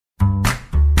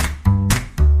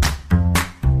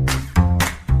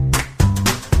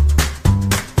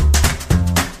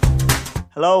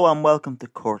Hello and welcome to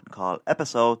Curtain Call,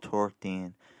 episode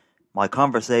 13, my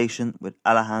conversation with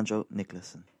Alejandro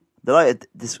Nicholson. Delighted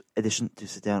this edition to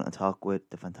sit down and talk with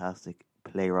the fantastic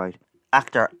playwright,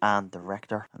 actor and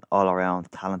director, and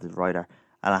all-around talented writer,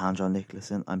 Alejandro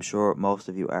Nicholson. I'm sure most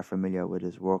of you are familiar with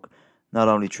his work, not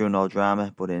only through No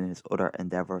Drama, but in his other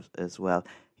endeavours as well.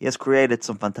 He has created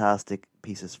some fantastic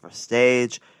pieces for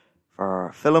stage,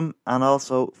 for film, and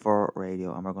also for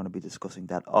radio, and we're going to be discussing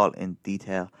that all in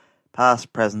detail.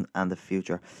 Past, present and the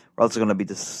future. We're also going to be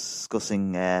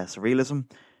discussing surrealism,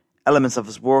 elements of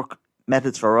his work,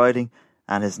 methods for writing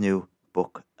and his new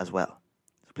book as well.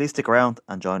 So please stick around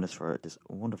and join us for this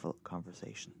wonderful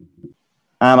conversation.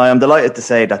 And I am delighted to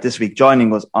say that this week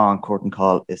joining us on Curtain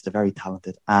Call is the very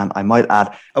talented and I might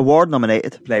add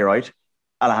award-nominated playwright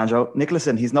Alejandro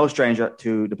Nicholson. He's no stranger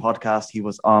to the podcast he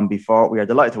was on before. We are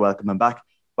delighted to welcome him back.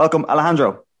 Welcome,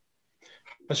 Alejandro.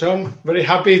 Sean, very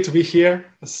happy to be here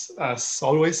as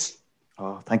always.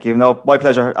 Oh, thank you. No, my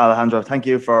pleasure, Alejandro. Thank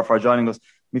you for joining us.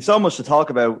 We've so much to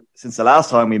talk about since the last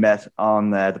time we met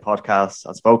on the podcast.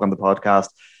 I spoke on the podcast.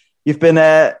 You've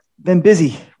been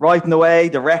busy writing away,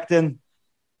 directing,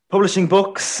 publishing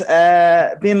books,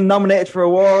 being nominated for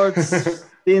awards,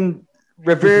 being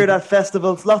revered at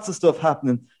festivals, lots of stuff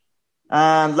happening.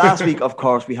 And last week, of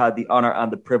course, we had the honour and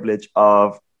the privilege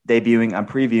of debuting and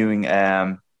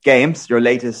previewing Games, your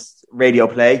latest radio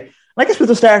play. And I guess we'll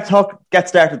just get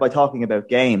started by talking about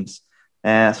Games.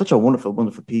 Such a wonderful,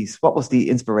 wonderful piece. What was the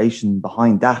inspiration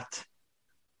behind that?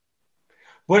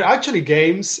 Well, actually,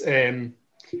 Games, I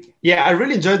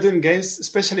really enjoyed doing Games,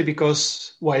 especially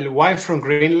because while Wife from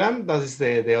Greenland, that is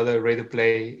the other radio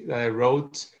play that I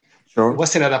wrote, sure,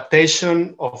 was an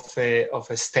adaptation of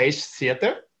a stage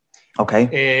theater.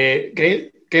 Okay.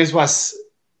 Games was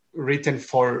written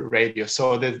for radio.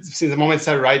 So since the moment I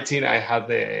started writing, I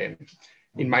had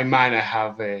in my mind, I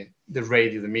have the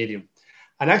radio, the medium.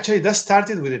 And actually that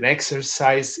started with an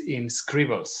exercise in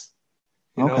scribbles.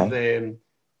 You know,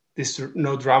 this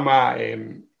No Drama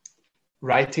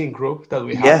writing group that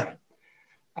we have.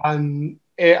 Yeah. And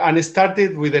it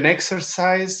started with an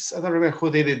exercise. I don't remember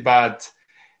who did it, but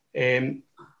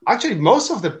actually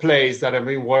most of the plays that I've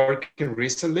been working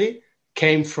recently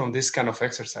came from this kind of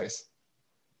exercise.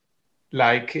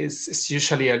 Like it's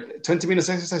usually a 20 minutes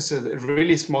exercise, a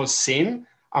really small scene.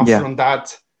 And from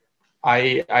that,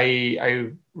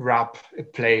 I wrap a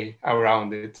play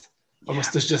around it,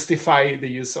 almost to justify the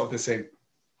use of the same.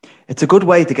 It's a good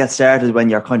way to get started when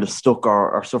you're kind of stuck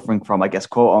or suffering from, I guess,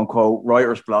 quote unquote,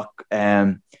 writer's block.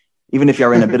 Even if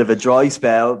you're in a bit of a dry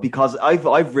spell, because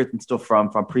I've written stuff from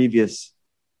previous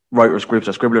writers groups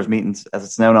or scribblers meetings, as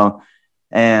it's now known.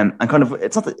 And kind of,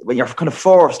 it's not that when you're kind of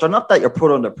forced, or not that you're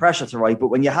put under pressure to write, but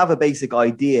when you have a basic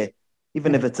idea,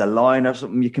 even if it's a line or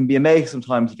something, you can be amazed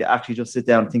sometimes if you actually just sit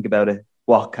down and think about it,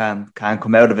 what can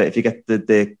come out of it. If you get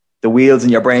the wheels in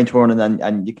your brain turning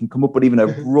and you can come up with even a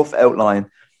rough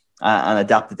outline and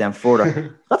adapt it then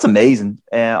further. That's amazing.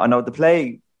 I know the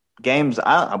play Games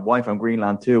and Wife from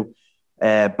Greenland too,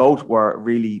 both were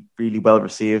really, really well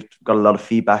received. Got a lot of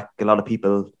feedback, a lot of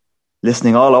people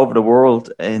listening all over the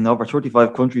world in over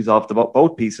 35 countries of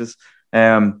both pieces.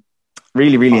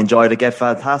 Really, really enjoyed it. Get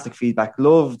fantastic feedback.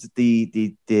 Loved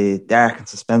the dark and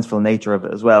suspenseful nature of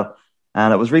it as well.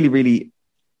 And it was really, really,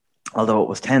 although it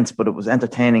was tense, but it was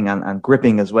entertaining and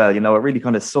gripping as well. You know, it really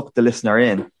kind of sucked the listener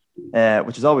in,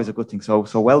 which is always a good thing. So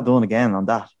well done again on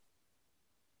that.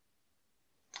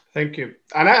 Thank you.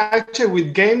 And actually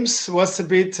with Games was a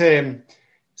bit...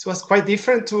 it was quite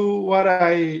different to what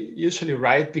I usually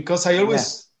write because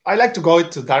I like to go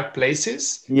to dark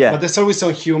places, but there's always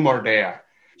some humor there.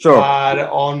 Sure. But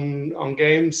on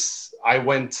Games, I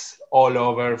went all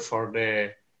over for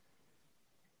the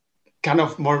kind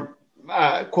of more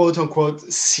quote unquote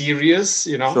serious,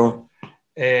 you know, sure.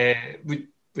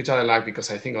 Which I like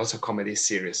because I think also comedy is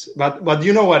serious. But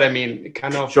you know what I mean?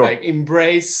 Kind of like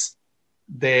embrace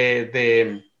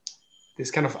the this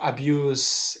kind of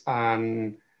abuse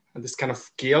and this kind of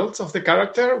guilt of the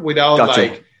character without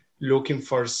like looking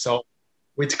for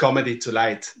which comedy to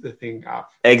light the thing up.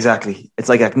 Exactly. It's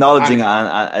like acknowledging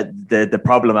the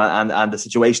problem and the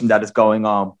situation that is going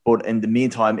on. But in the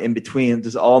meantime, in between,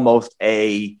 there's almost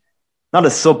not a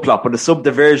subplot, but a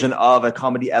subdiversion of a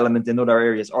comedy element in other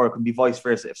areas, or it can be vice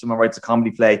versa. If someone writes a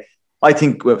comedy play, I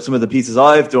think with some of the pieces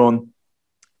I've done,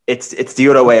 it's the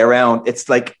other way around. It's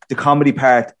like the comedy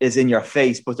part is in your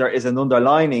face, but there is an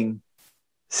underlining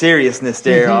seriousness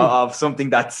there of something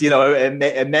that's, you know,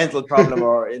 a mental problem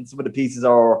or in some of the pieces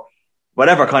or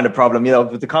whatever kind of problem, you know,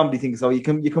 with the comedy thing. So you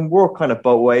can work kind of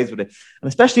both ways with it. And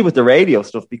especially with the radio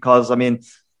stuff, because I mean,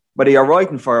 whether you're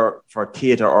writing for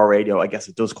theatre or radio, I guess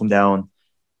it does come down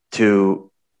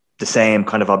to the same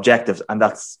kind of objectives. And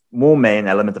that's one main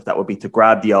element of that would be to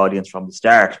grab the audience from the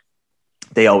start.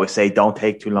 They always say, don't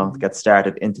take too long to get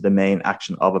started into the main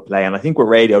action of a play. And I think with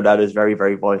radio, that is very,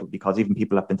 very vital, because even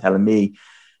people have been telling me,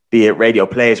 be it radio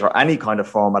plays or any kind of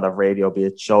format of radio, be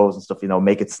it shows and stuff,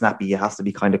 make it snappy. It has to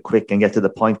be kind of quick and get to the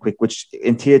point quick, which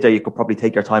in theatre, you could probably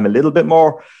take your time a little bit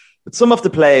more. But some of the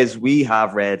plays we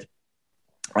have read,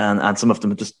 and some of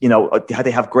them just,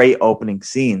 they have great opening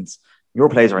scenes. Your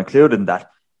plays are included in that.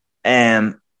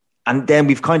 And then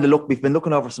we've been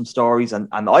looking over some stories, and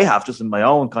I have, just in my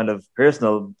own kind of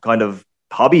personal kind of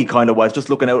hobby kind of wise, just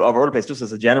looking out over other plays, just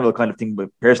as a general kind of thing, with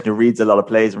a person who reads a lot of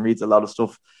plays and reads a lot of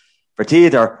stuff for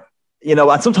theatre,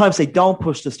 and sometimes they don't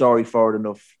push the story forward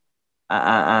enough,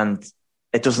 and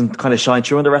it doesn't kind of shine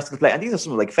through in the rest of the play. And these are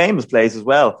some like famous plays as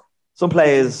well. Some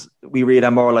plays we read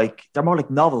are more like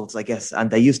novels, I guess, and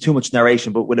they use too much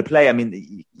narration. But with a play, I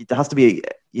mean, there has to be,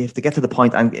 you have to get to the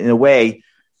point, and in a way,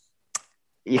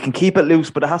 you can keep it loose,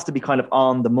 but it has to be kind of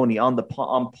on the money, on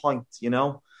point,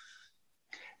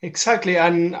 Exactly.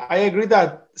 And I agree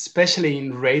that especially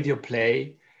in radio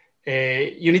play,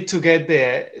 you need to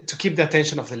keep the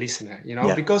attention of the listener,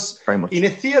 because in a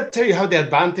theater, you have the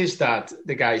advantage that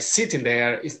the guy is sitting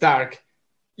there, it's dark,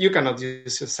 you cannot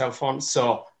use your cell phone,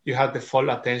 so you have the full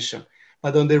attention.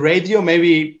 But on the radio,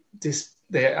 maybe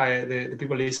the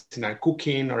people listening are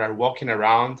cooking or are walking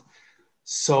around.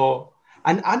 So,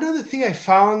 and another thing I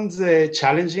found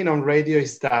challenging on radio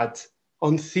is that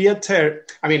on theater,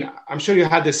 I mean, I'm sure you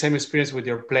had the same experience with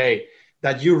your play,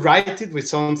 that you write it with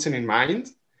something in mind,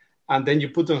 and then you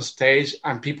put it on stage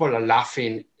and people are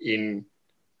laughing in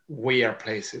weird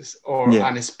places or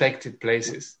unexpected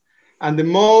places. And the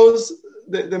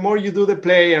more you do the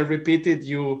play and repeat it,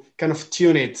 you kind of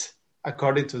tune it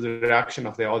according to the reaction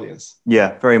of the audience.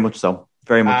 Yeah, very much so.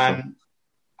 Very much so.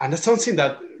 And that's something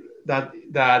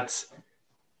that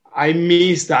I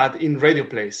miss that in radio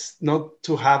plays, not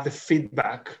to have the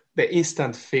feedback, the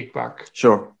instant feedback.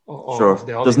 Sure.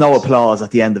 There's no applause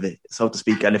at the end of it, so to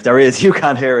speak. And if there is, you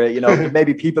can't hear it.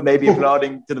 Maybe people may be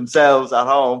applauding to themselves at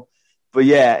home. But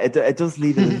yeah, it does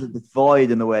leave a little bit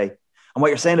void in a way. And what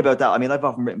you're saying about that, I mean, I've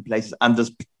often written places, and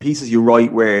there's pieces you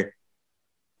write where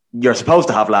you're supposed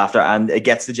to have laughter and it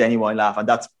gets the genuine laugh, and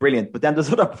that's brilliant. But then there's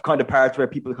other kind of parts where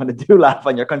people kind of do laugh,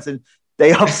 and you're kind of saying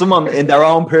they have someone in their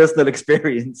own personal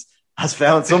experience has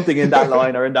found something in that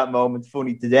line or in that moment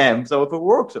funny to them. So if it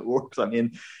works, it works. I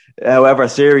mean, however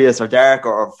serious or dark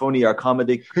or funny or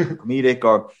comedic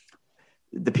or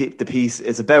the piece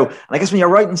is about. And I guess when you're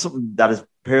writing something that is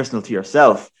personal to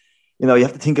yourself, you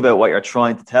have to think about what you're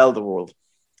trying to tell the world.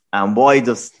 And why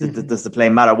does the play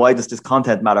matter? Why does this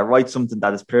content matter? Write something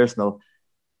that is personal.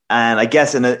 And I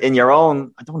guess in your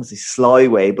own, I don't want to say sly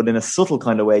way, but in a subtle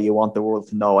kind of way, you want the world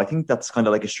to know. I think that's kind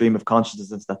of like a stream of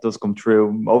consciousness that does come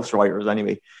through most writers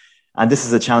anyway. And this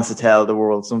is a chance to tell the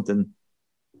world something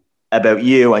about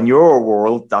you and your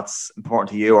world that's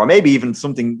important to you, or maybe even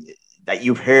something that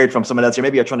you've heard from someone else. Or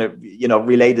maybe you're trying to,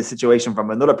 relay the situation from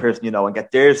another person, and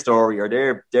get their story or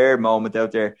their moment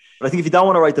out there. But I think if you don't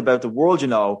want to write about the world,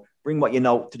 bring what you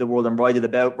know to the world and write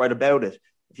about it.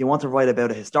 If you want to write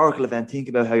about a historical event, think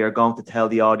about how you're going to tell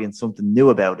the audience something new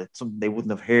about it, something they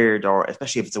wouldn't have heard, or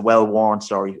especially if it's a well-worn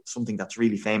story, something that's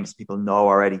really famous, people know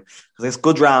already. Because I guess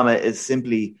good drama is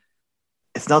simply,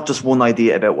 it's not just one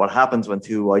idea about what happens when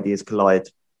two ideas collide.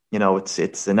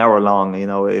 It's an hour long,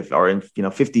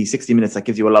 in 50, 60 minutes, that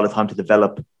gives you a lot of time to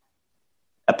develop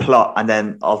a plot. And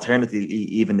then alternatively,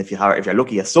 even if you're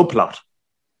lucky, a subplot.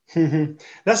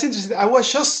 That's interesting. I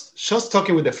was just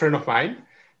talking with a friend of mine.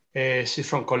 She's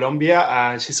from Colombia,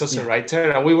 and she's also a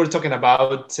writer. And we were talking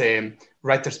about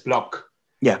writer's block.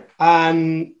 Yeah.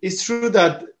 And it's true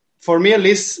that for me, at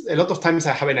least, a lot of times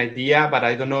I have an idea, but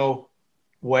I don't know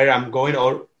where I'm going,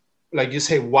 or like you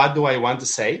say, what do I want to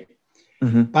say?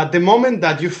 Mm-hmm. But the moment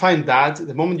that you find that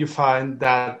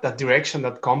direction,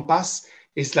 that compass,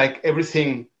 it's like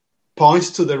everything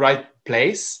points to the right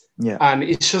place. Yeah. And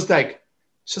it's just like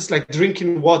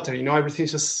drinking water, everything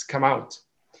just come out.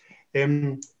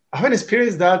 I have an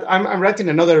experience that I'm writing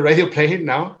another radio play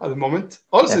now at the moment,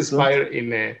 also inspired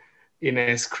in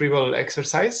a scribble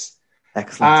exercise.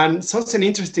 Excellent. And something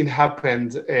interesting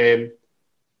happened.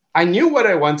 I knew where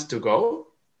I wanted to go,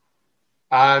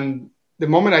 and the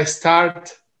moment I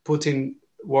start putting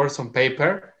words on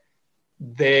paper,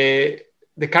 the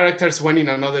characters went in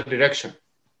another direction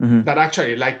that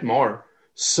actually I liked more.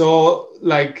 So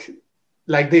like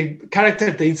the character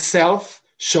itself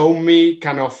showed me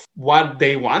kind of what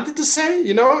they wanted to say,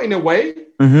 in a way.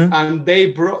 Mm-hmm. And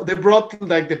they brought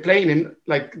like the play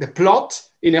the plot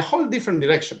in a whole different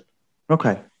direction.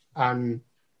 Okay. And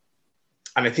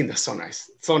And I think that's so nice.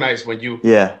 So nice when you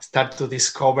start to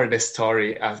discover the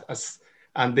story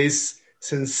and this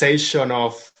sensation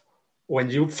of when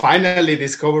you finally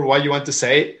discover what you want to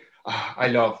say.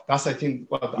 That's, I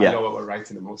think, what I love about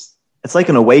writing the most. It's like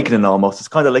an awakening almost. It's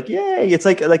kind of like, yay. It's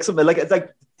like something like, it's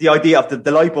like the idea of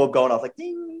the light bulb going off, like,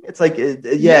 ding. It's like,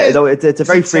 it's a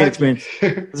very freeing experience.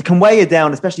 It can weigh it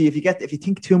down, especially if you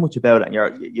think too much about it and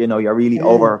you're really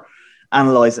over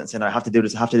analyze it and saying, I have to do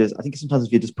this. I think sometimes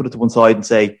if you just put it to one side and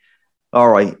say, all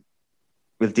right,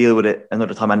 we'll deal with it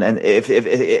another time. And if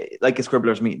like a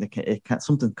scribblers meeting,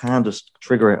 something can just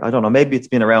trigger it. I don't know. Maybe it's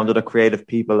been around other creative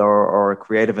people or a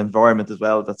creative environment as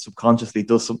well that subconsciously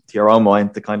does something to your own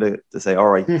mind to say, all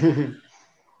right,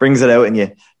 brings it out in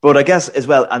you. But I guess as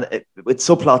well, and with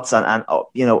subplots and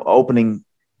opening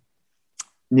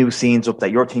new scenes up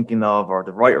that you're thinking of or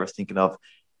the writer is thinking of,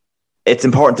 it's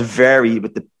important to vary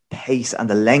with the pace and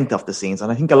the length of the scenes.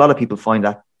 And I think a lot of people find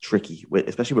that tricky,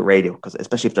 especially with radio, because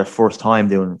especially if they're first time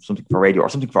doing something for radio or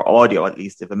something for audio, at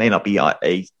least if it may not be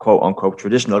a quote unquote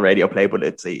traditional radio play, but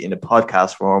it's in a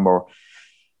podcast form or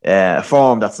a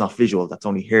form that's not visual, that's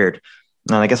only heard.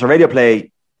 And I guess a radio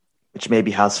play, which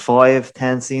maybe has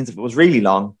 5-10 scenes, if it was really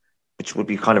long, which would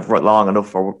be kind of long enough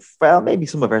for, well, maybe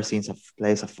some of our scenes have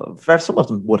plays, some of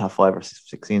them would have 5 or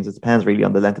 6 scenes. It depends really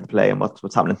on the length of the play and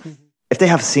what's happening. If they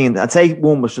have a scene, I'd say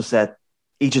one was just set,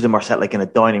 each of them are set like in a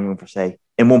dining room, per se,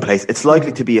 in one place. It's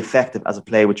likely to be effective as a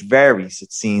play which varies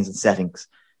its scenes and settings,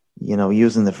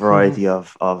 using the variety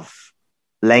of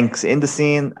lengths in the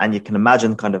scene. And you can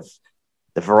imagine kind of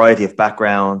the variety of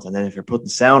backgrounds. And then if you're putting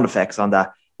sound effects on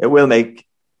that, it will make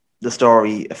the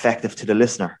story effective to the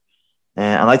listener.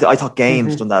 And I thought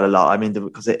Games done that a lot. I mean,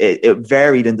 because it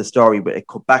varied in the story, but it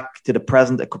cut back to the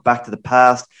present, it cut back to the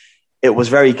past. It was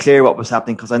very clear what was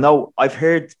happening, because I know I've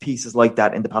heard pieces like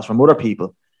that in the past from other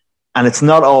people, and it's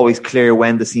not always clear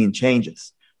when the scene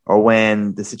changes or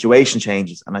when the situation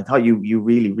changes. And I thought you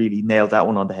really, really nailed that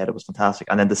one on the head. It was fantastic.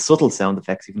 And then the subtle sound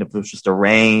effects, even if it was just a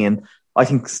rain, I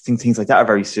think things like that are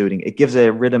very soothing. It gives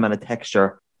a rhythm and a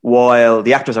texture while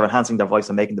the actors are enhancing their voice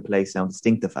and making the play sound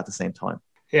distinctive at the same time.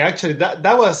 Yeah, actually,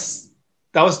 that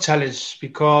was challenged,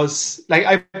 because like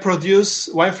I produce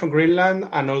Wine from Greenland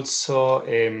and also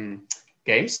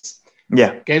Games.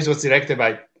 Yeah, Games was directed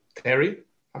by Terry.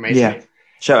 Amazing. Yeah,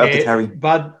 shout out to Terry.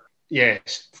 But yeah,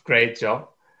 great job.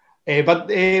 But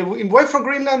in Wine from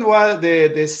Greenland,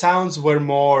 the sounds were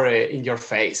more in your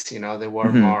face. They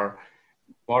were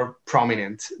more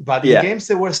prominent. But in Games,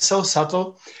 they were so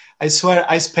subtle. I swear,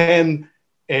 I spent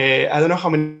I don't know how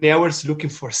many hours looking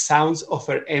for sounds of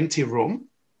an empty room.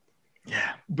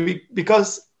 Yeah.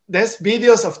 Because there's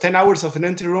videos of 10 hours of an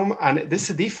empty room, and there's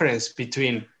a difference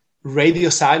between radio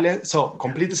silence, so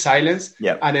complete silence,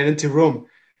 and an empty room.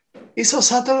 It's so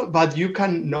subtle, but you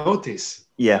can notice.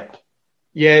 Yeah.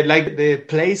 Yeah, like the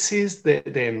places,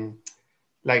 the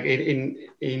like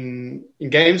in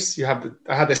Games,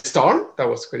 I had a storm that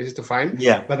was crazy to find.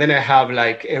 Yeah. But then I have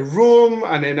like a room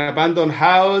and an abandoned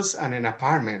house and an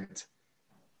apartment.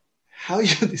 How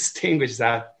you distinguish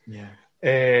that? Yeah.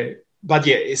 But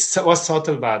yeah, it was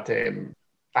subtle. But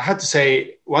I had to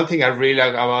say, one thing I really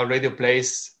like about radio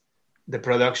plays, the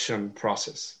production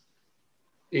process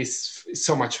is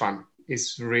so much fun.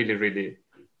 It's really, really,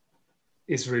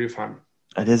 it's really fun.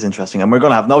 It is interesting. And we're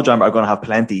going to have, no doubt, we're going to have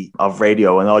plenty of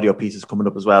radio and audio pieces coming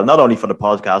up as well, not only for the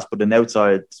podcast, but in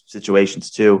outside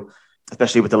situations too,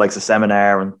 especially with the likes of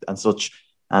Seminar and such.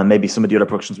 And maybe some of the other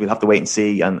productions, we'll have to wait and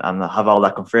see and have all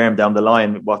that confirmed down the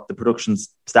line, what the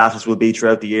production's status will be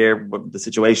throughout the year, the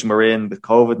situation we're in with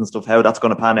COVID and stuff, how that's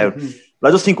going to pan out. But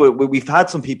I just think we've had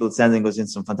some people sending us in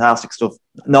some fantastic stuff,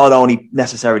 not only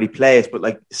necessarily plays, but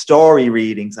like story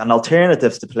readings and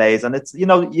alternatives to plays. And it's,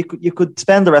 you could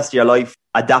spend the rest of your life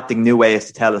adapting new ways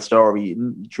to tell a story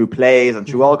through plays and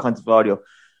through all kinds of audio.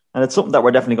 And it's something that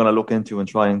we're definitely going to look into and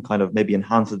try and kind of maybe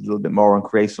enhance it a little bit more and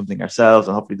create something ourselves.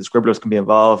 And hopefully the scribblers can be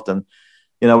involved. And,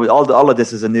 all of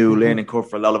this is a new learning curve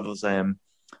for a lot of us.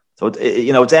 So,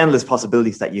 it's endless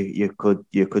possibilities that you could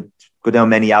go down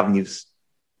many avenues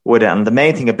with it. And the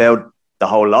main thing about the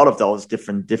whole lot of those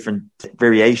different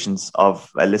variations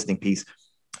of a listening piece,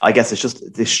 I guess it's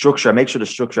just the structure. Make sure the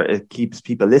structure, it keeps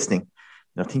people listening.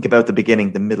 Think about the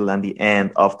beginning, the middle, and the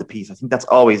end of the piece. I think that's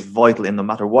always vital in no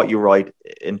matter what you write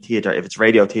in theatre, if it's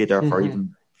radio theatre or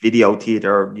even video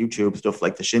theatre, YouTube stuff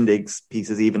like the Shindigs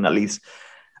pieces, even at least,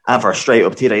 and for straight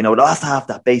up theatre, it has to have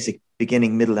that basic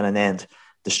beginning, middle, and an end,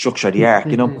 the structure, the arc.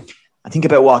 I think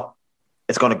about what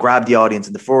it's going to grab the audience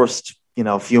in the first,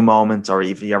 few moments, or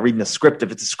if you're reading a script,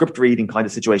 if it's a script reading kind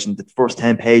of situation, the first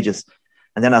 10 pages,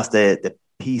 and then as the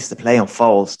play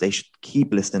unfolds, they should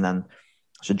keep listening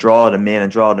should draw them in,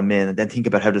 and then think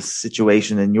about how the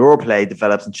situation in your play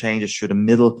develops and changes through the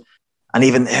middle, and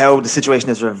even how the situation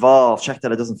is evolved. Check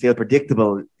that it doesn't feel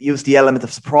predictable. Use the element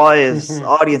of surprise.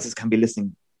 Audiences can be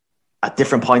listening at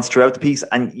different points throughout the piece,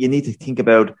 and you need to think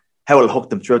about how it'll hook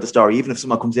them throughout the story. Even if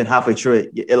someone comes in halfway through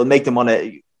it, it'll make them want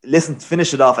to listen,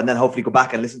 finish it off, and then hopefully go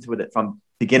back and listen to it from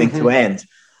beginning to end.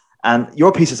 And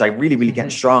your pieces are really, really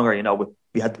getting stronger. You know,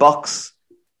 we had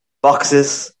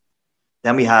boxes,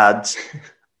 then we had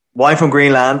Wine from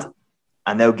Greenland,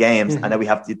 and now Games, and then we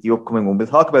have the upcoming one. We'll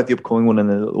talk about the upcoming one in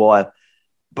a little while.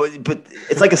 But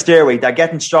it's like a stairway. They're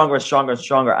getting stronger and stronger and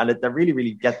stronger, and they're really,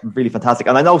 really getting really fantastic.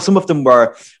 And I know some of them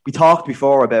were, we talked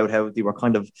before about how they were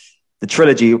kind of the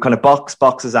trilogy, kind of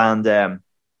boxes, and I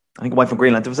think Wine from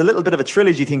Greenland. There was a little bit of a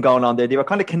trilogy thing going on there. They were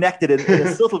kind of connected in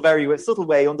a very subtle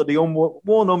way under the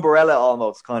one umbrella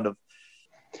almost, kind of.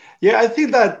 Yeah, I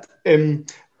think that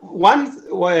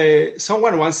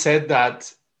someone once said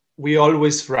that we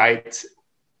always write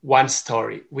one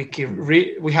story. We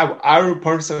have our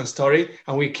personal story,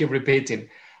 and we keep repeating.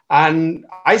 And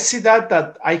I see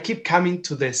that I keep coming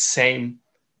to the same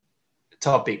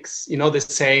topics, the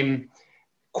same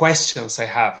questions I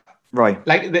have. Right.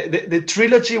 Like the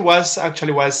trilogy was a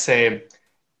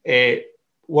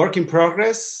work in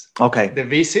progress. Okay. The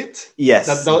Visit.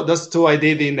 Yes. Those two I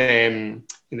did in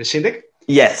the Shindig.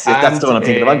 Yes, that's the one I'm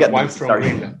thinking of. I'm getting One from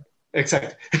Greenland.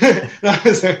 Exactly.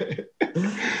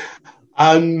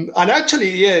 And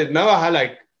actually, yeah, now I have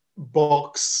like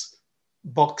boxes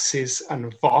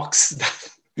and Vox.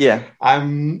 Yeah. I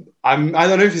don't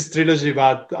know if it's trilogy,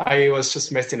 but I was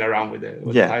just messing around with the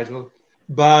title.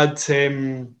 But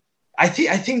I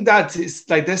think that it's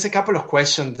like there's a couple of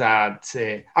questions that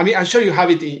I'm sure you have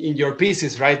it in your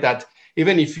pieces, right? That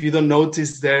even if you don't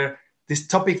notice this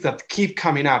topic that keep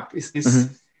coming up is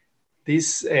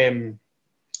this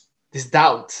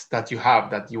doubt that you have,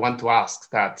 that you want to ask,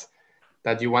 that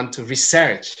you want to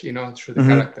research, through the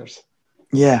characters.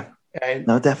 Yeah.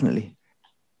 No, definitely.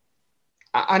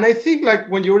 And I think like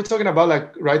when you were talking about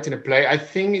like writing a play, I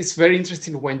think it's very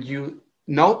interesting when you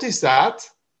notice that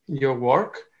in your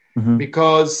work,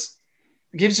 because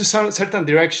it gives you some certain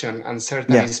direction and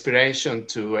certain inspiration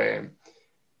to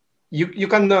you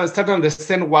can start to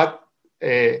understand what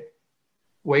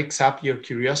wakes up your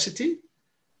curiosity,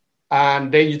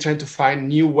 and then you try to find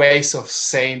new ways of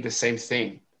saying the same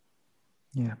thing.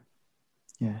 Yeah.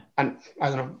 And I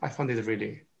don't know, I found it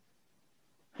really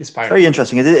inspiring. Very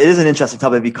interesting. It is an interesting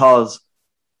topic because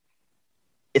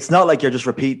it's not like you're just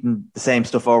repeating the same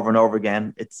stuff over and over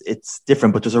again. It's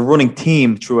different, but there's a running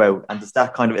theme throughout, and there's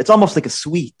that kind of, it's almost like a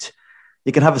suite.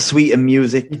 You can have a suite in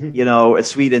music, a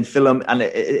suite in film, and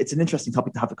it's an interesting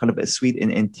topic to have a kind of a suite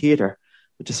in theatre,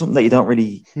 which is something that you don't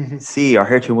really see or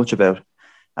hear too much about.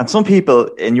 And some people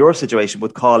in your situation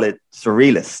would call it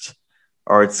surrealist,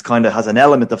 or it's kind of has an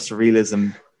element of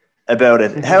surrealism about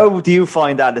it. How do you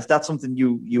find that? Is that something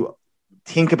you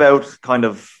think about kind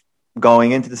of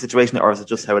going into the situation, or is it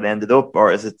just how it ended up,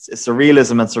 or is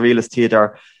surrealism and surrealist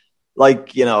theatre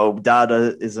like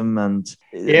Dadaism and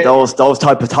those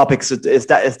type of topics? Is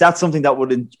that something that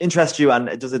would interest you,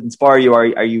 and does it inspire you, or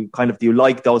are you kind of, do you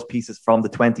like those pieces from the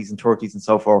 20s and 30s and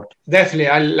so forth? Definitely.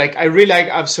 I really like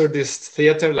absurdist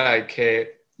theatre, like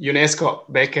UNESCO,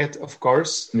 Beckett, of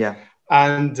course. Yeah.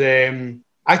 And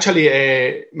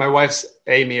actually, my wife's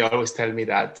Amy always tell me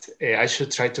that I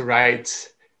should try to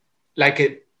write like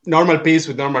a normal piece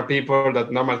with normal people,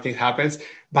 that normal thing happens,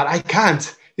 but I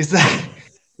can't. It's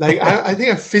like I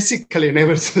think I'm physically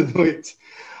unable to do it.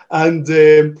 And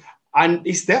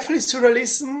it's definitely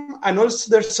surrealism, and also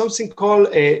there's something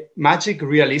called magic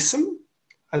realism.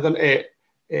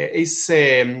 It's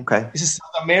a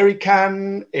South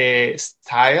American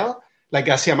style, like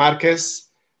Garcia Marquez,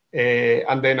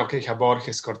 and then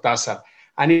Borges, Cortázar,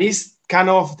 and it's kind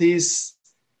of this.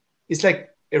 It's like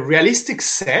a realistic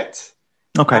set.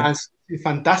 Okay. And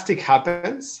fantastic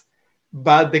happens,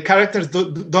 but the characters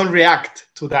don't react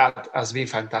to that as being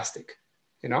fantastic,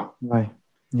 Right.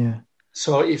 Yeah.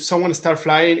 So if someone starts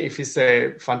flying, if it's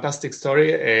a fantastic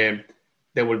story,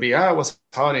 they will be, it was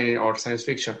funny or science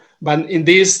fiction. But in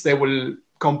this, they will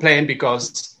complain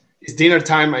because it's dinner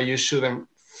time and you shouldn't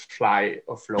fly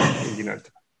or float in dinner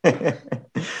time.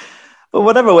 But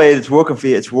whatever way it's working for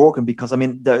you, it's working because,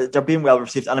 they're being well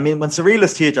received. And when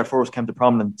surrealist theatre first came to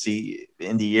prominency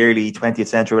in the early 20th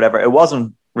century, whatever, it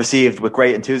wasn't received with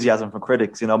great enthusiasm from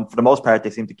critics. For the most part, they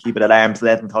seemed to keep it at arm's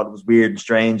length and thought it was weird and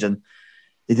strange. And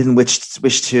they didn't wish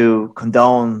to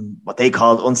condone what they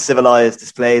called uncivilized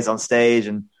displays on stage,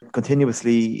 and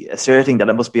continuously asserting that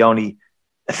it must be only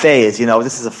a phase.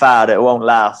 This is a fad. It won't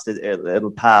last.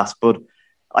 It'll pass. But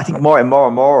I think more and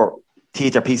more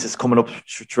theatre pieces coming up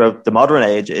throughout the modern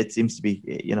age, it seems to be,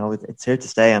 it's here to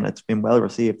stay, and it's been well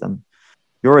received. And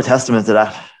you're a testament to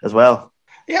that as well.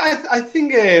 Yeah, I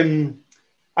think,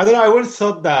 I don't know, I would have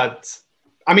thought that,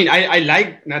 I mean, I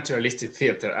like naturalistic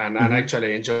theatre and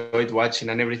actually enjoyed watching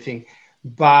and everything.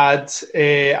 But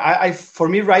for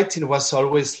me, writing was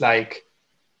always like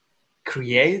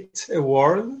create a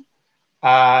world.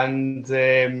 And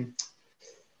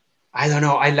I don't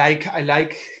know, I like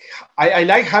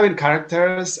having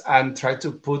characters and try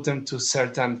to put them to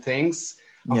certain things.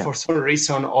 And for some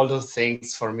reason, all those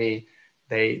things for me,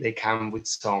 they come with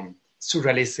some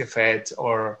surrealistic effect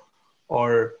or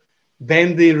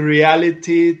bending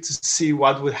reality to see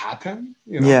what would happen.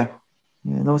 Yeah,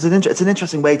 no, it's an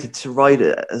interesting way to write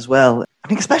it as well. I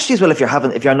think especially as well if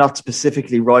you're not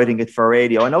specifically writing it for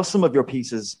radio. I know some of your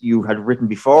pieces you had written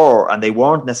before, and they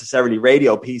weren't necessarily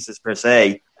radio pieces per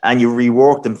se, and you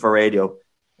reworked them for radio.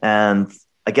 And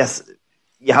I guess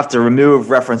you have to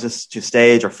remove references to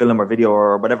stage or film or video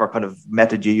or whatever kind of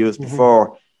method you used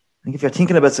before. I think if you're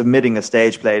thinking about submitting a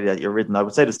stage play that you're written, I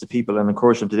would say this to people and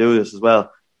encourage them to do this as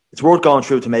well. It's worth going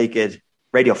through to make it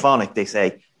radiophonic, they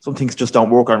say. Some things just don't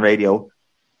work on radio.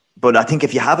 But I think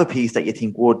if you have a piece that you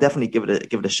think would, definitely give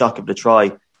it a shot, give it a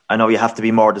try. I know you have to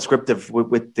be more descriptive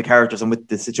with the characters and with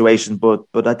the situation, but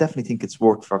I definitely think it's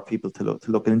worth for people to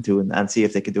look into and see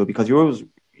if they can do it, because yours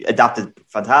adapted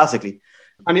fantastically.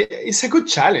 And it's a good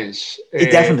challenge.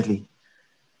 Definitely.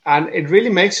 And it really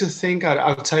makes you think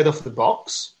outside of the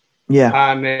box. Yeah.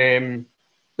 And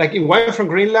like in Wire from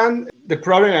Greenland, the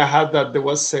problem I had that there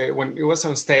was, when it was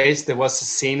on stage, there was a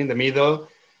scene in the middle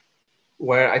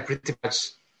where I pretty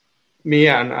much, me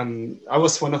and I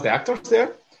was one of the actors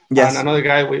there. Yes. And another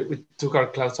guy, we took our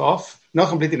clothes off, not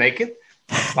completely naked,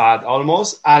 but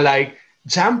almost. And like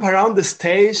jump around the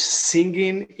stage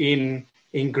singing in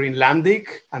Greenlandic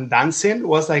and dancing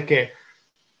was like a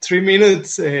 3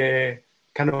 minutes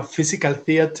kind of physical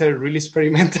theater, really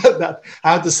experimental, that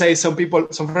I have to say some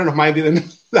friends of mine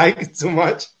didn't like it too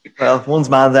much. Well, one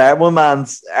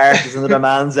man's art is another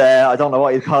man's, I don't know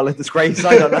what you'd call it, disgrace,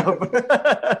 I don't know.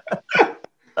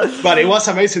 But it was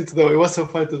amazing to do. It was so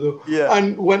fun to do. Yeah.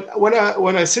 And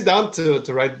when I sit down to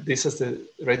write this as the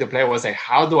radio play, I was like,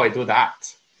 how do I do that?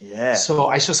 Yeah. So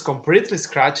I just completely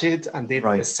scratched it and did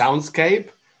the soundscape.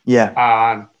 Yeah.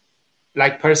 And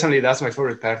like personally, that's my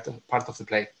favorite part of the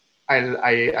play.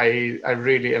 I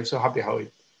really am so happy how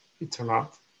it turned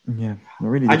out. Yeah,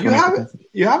 really. And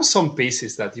you have some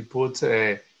pieces that you put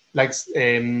like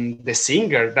the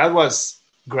singer that was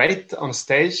great on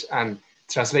stage and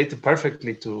translated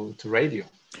perfectly to radio.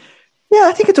 Yeah,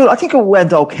 I think it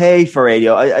went okay for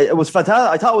radio. It was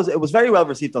fantastic. I thought it was very well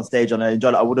received on stage, and I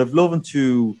enjoyed it. I would have loved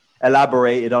to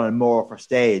elaborate on it more for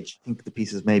stage. I think the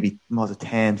piece is maybe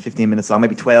 10, 15 minutes long,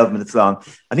 maybe 12 minutes long.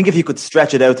 I think if you could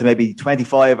stretch it out to maybe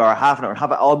 25 or half an hour and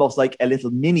have it almost like a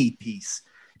little mini piece,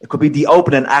 it could be the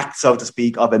opening act, so to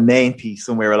speak, of a main piece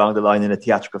somewhere along the line in a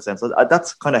theatrical sense. So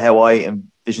that's kind of how I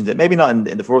envisioned it. Maybe not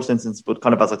in the first instance, but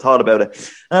kind of as I thought about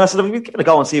it. And I said, we'll give it a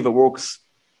go and see if it works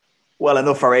well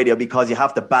enough for radio, because you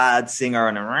have the bad singer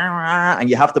and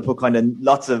you have to put kind of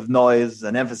lots of noise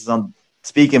and emphasis on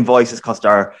speaking voices, because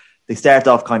they start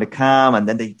off kind of calm and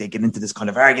then they get into this kind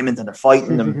of argument and they're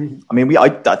fighting them. I mean,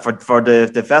 for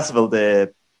the festival,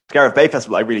 the Scariff Bay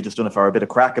Festival, I really just done it for a bit of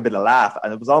crack, a bit of laugh,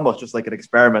 and it was almost just like an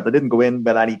experiment. I didn't go in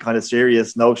with any kind of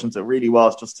serious notions. It really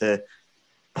was just to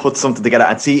put something together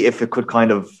and see if it could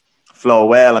kind of flow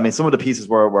well. I mean, some of the pieces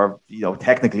were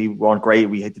technically weren't great.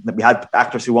 We had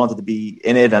actors who wanted to be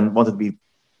in it and wanted to be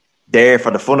there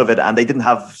for the fun of it, and they didn't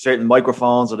have certain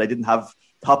microphones or they didn't have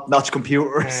top-notch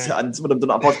computers, and some of them did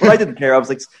not. But I didn't care. I was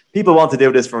like, people want to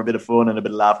do this for a bit of fun and a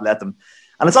bit of laugh, let them.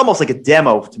 And it's almost like a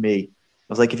demo to me.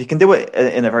 I was like, if you can do it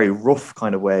in a very rough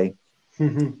kind of way,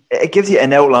 it gives you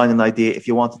an outline and idea if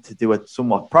you wanted to do it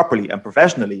somewhat properly and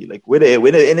professionally, like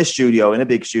in a studio, in a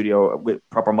big studio with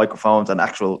proper microphones and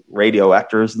actual radio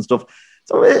actors and stuff.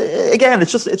 So again,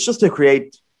 it's just to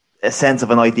create a sense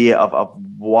of an idea of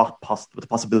what the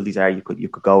possibilities are. You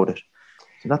could go with it.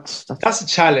 So that's a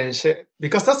challenge,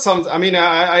 because that sounds. I mean,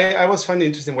 I was finding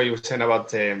interesting what you were saying about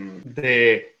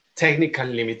the technical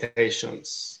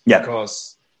limitations. Yeah.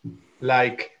 Because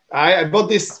like I bought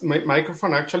this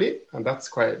microphone actually, and this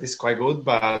is quite good,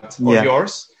 but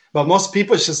yours. But most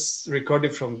people just recording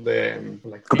from the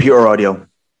computer audio.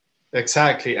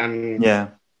 Exactly, and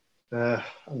and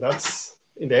that's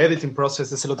in the editing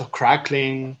process. There's a lot of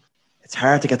crackling. It's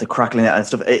hard to get the crackling and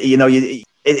stuff.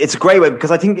 It's a great way, because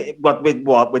I think what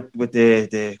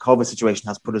the COVID situation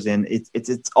has put us in,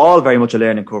 it's all very much a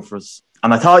learning curve for us.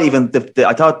 And I thought even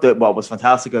what was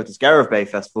fantastic about the Scariff Bay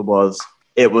Festival was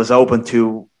it was open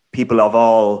to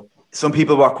some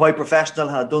people were quite professional,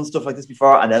 had done stuff like this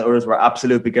before, and then others were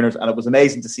absolute beginners. And it was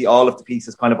amazing to see all of the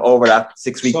pieces kind of over that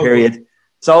 6-week period. Good.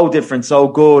 So different, so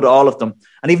good, all of them.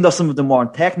 And even though some of them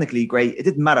weren't technically great, it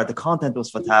didn't matter. The content was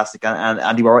fantastic,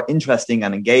 and they were interesting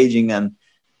and engaging, and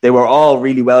they were all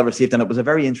really well received. And it was a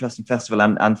very interesting festival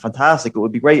and fantastic. It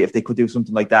would be great if they could do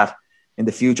something like that in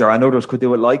the future. And others could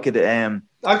do it like it.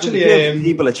 Actually, give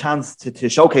people a chance to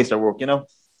showcase their work, you know?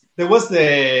 There was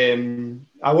the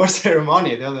award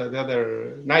ceremony the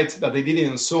other night that they did it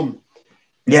on Zoom.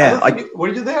 Yeah. Were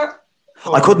you there?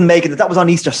 I couldn't make it. That was on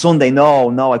Easter Sunday.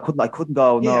 No, I couldn't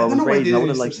go. Yeah, no, I did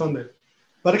Easter Sunday.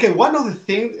 But okay, one of the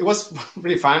things, it was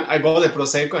really fun. I bought a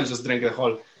Prosecco and just drank the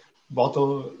whole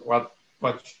bottle, what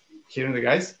hearing the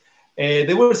guys.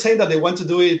 They were saying that they want to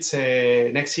do it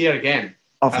next year again.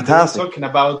 Oh, fantastic. And they were talking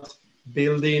about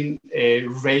building a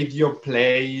radio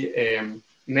play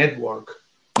network.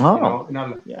 Oh,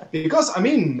 yeah. Because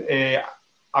I'm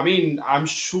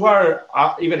sure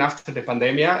even after the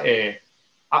pandemic,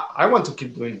 I want to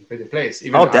keep doing radio plays.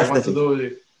 Even I want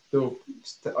to do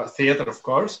theater, of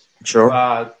course. Sure.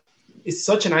 But it's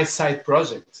such a nice side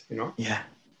project, you know. Yeah,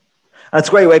 and it's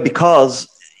a great way because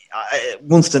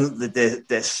once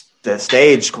the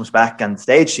stage comes back and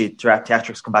stage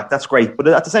theatrics come back, that's great. But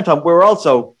at the same time, we're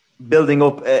also building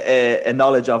up a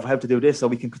knowledge of how to do this so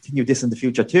we can continue this in the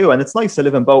future too. And it's nice to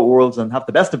live in both worlds and have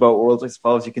the best of both worlds, I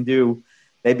suppose. You can do,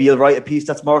 maybe you'll write a piece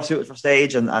that's more suited for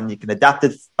stage and you can adapt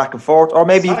it back and forth, or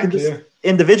maybe you can just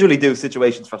individually do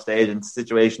situations for stage and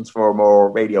situations for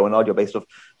more radio and audio based stuff.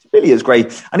 It really is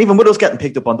great. And even with us getting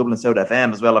picked up on Dublin South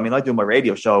FM as well, I mean, I do my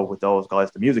radio show with those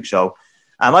guys, the music show,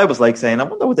 and I was like saying, I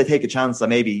wonder would they take a chance and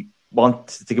maybe want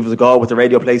to give us a go with the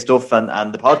radio play stuff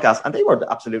and the podcast. And they were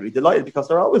absolutely delighted because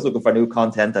they're always looking for new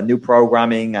content and new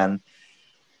programming. And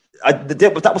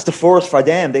that was the first for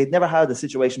them. They'd never had a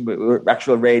situation with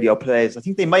actual radio plays. I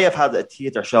think they may have had a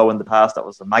theatre show in the past that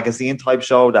was a magazine type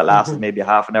show that lasted maybe a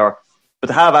half an hour. But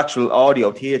to have actual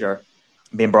audio theatre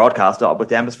being broadcast with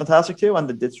them is fantastic too.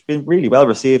 And it's been really well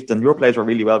received. And your plays were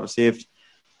really well received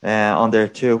on there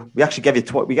too. We actually gave you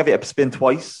a spin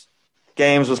twice.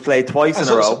 Games was played twice in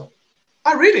a row.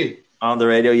 Oh, really? On the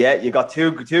radio, yeah. You got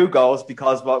two goals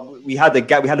because we had a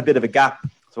bit of a gap.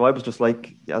 So I was just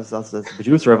like, as the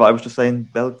producer of it, I was just saying,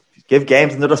 well, give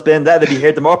Games another spin. They'd be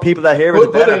here. The more people that hear it, the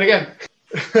better. Put it again.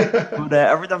 And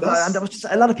there was just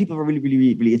a lot of people were really,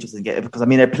 really, really interested in getting it because I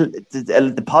mean,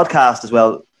 the podcast as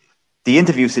well, the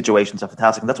interview situations are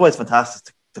fantastic, and that's why it's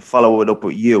fantastic to follow it up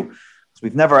with you. Because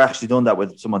we've never actually done that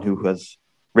with someone who has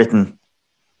written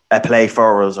a play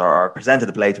for us or presented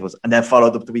a play to us and then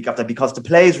followed up the week after, because the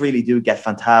plays really do get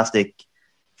fantastic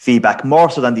feedback, more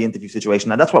so than the interview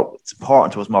situation. And that's what's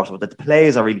important to us more so, that the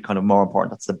plays are really kind of more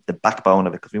important. That's the backbone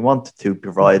of it, because we want to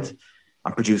provide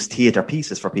and produce theatre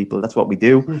pieces for people. That's what we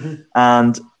do.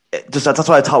 And that's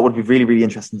why I thought it would be really, really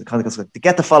interesting to kind of to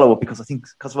get the follow up, because I think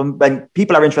when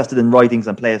people are interested in writings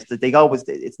and plays,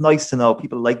 it's nice to know,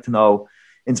 people like to know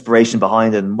inspiration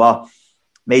behind it and what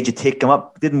made you tick, and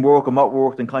what didn't work and what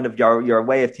worked, and kind of your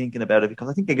way of thinking about it, because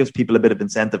I think it gives people a bit of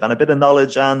incentive and a bit of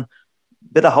knowledge and a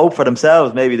bit of hope for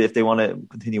themselves, maybe, if they want to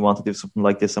continue on to do something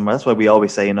like this somewhere. That's why we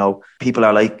always say, a lot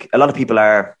of people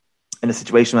are in a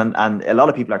situation and a lot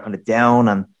of people are kind of down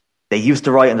and they used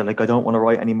to write and they're like, I don't want to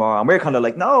write anymore. And we're kind of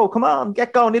like, no, come on,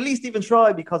 get going, at least even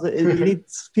try, because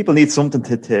people need something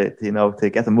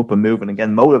to get them up and moving and get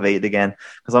motivated again.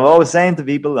 Because I'm always saying to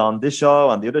people on this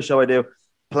show and the other show I do,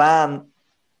 plan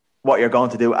what you're going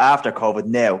to do after COVID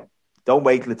now. Don't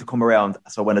wait till it to come around.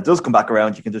 So when it does come back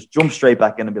around, you can just jump straight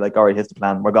back in and be like, all right, here's the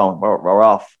plan. We're going. We're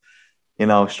off.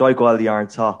 Strike while the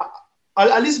iron's hot.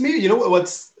 At least me,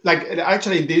 what's like,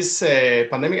 actually this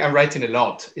pandemic, I'm writing a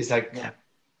lot. It's like,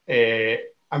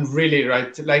 I'm really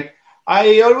writing. Like,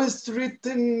 I always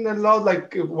written a lot.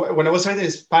 Like when I was writing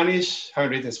in Spanish, I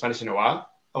haven't written Spanish in a while.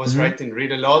 I was writing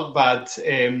really a lot, but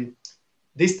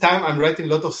this time I'm writing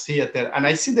a lot of theater. And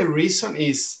I see the reason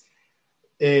is,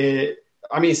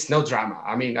 it's no drama.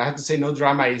 I have to say no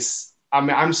drama is,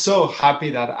 I'm so happy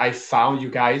that I found you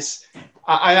guys.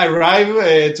 I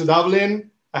arrived to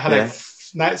Dublin. I had a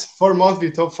nice 4 months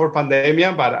before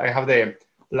pandemia, but I have the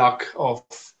luck of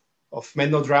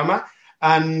no drama.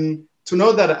 And to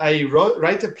know that I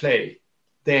write a play,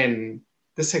 then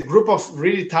there's a group of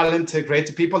really talented,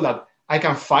 creative people that I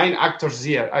can find actors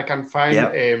there. I can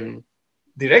find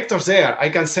directors there. I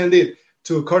can send it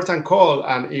to Curtain Call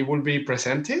and it will be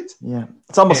presented. Yeah,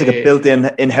 it's almost like a built-in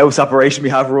in-house operation we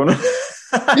have running.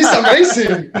 It's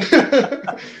amazing.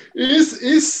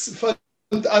 It's fun.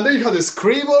 And then you have the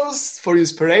scribbles for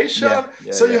inspiration.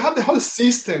 You have the whole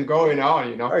system going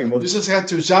on, You just have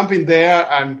to jump in there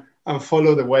and and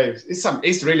follow the waves.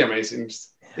 It's really amazing.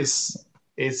 It's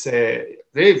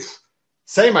really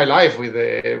saved my life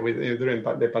during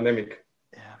the pandemic.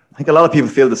 I think a lot of people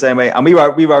feel the same way, and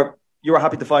you were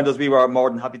happy to find us. We were more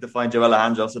than happy to find you,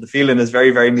 Alejandro. So the feeling is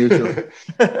very, very mutual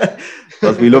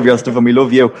because we love your stuff and we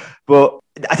love you. But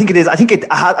I think it is. I think it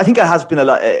has been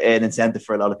an incentive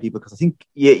for a lot of people, because I think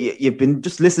you've been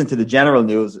just listening to the general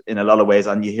news in a lot of ways,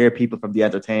 and you hear people from the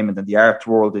entertainment and the art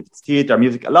world, if it's theatre,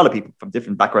 music, a lot of people from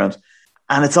different backgrounds,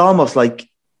 and it's almost like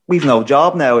we've no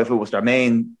job now if it was their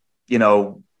main,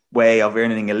 way of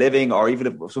earning a living, or even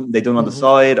if it was something they've done on the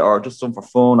side, or just something for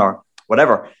fun or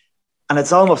whatever. And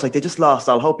it's almost like they just lost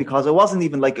all hope, because it wasn't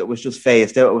even like it was just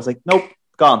phased out. It was like, nope,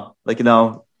 gone. Like,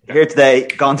 here today,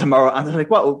 gone tomorrow. And they're like,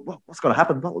 what's going to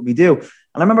happen? What will we do? And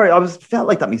I remember I felt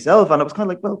like that myself. And I was kind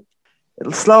of like, well,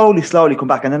 it'll slowly come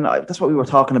back. And then that's what we were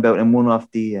talking about in one of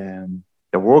the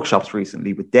workshops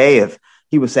recently with Dave.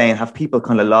 He was saying, have people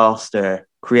kind of lost their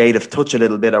creative touch a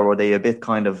little bit, or were they a bit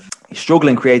kind of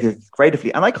struggling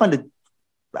creatively? And I kind of,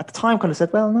 at the time, kind of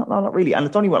said, well, not really. And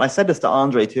it's only when I said this to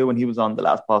Andre too, when he was on the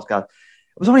last podcast,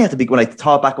 it was only when I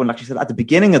thought back, when I actually said at the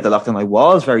beginning of the lockdown, I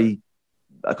was very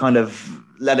kind of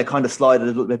let it kind of slide a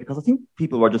little bit, because I think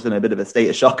people were just in a bit of a state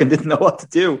of shock and didn't know what to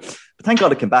do. But thank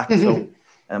God it came back. So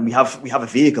we have a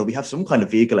vehicle. We have some kind of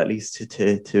vehicle at least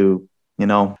to move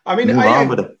on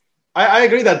with it. I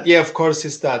agree that, of course,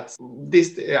 is that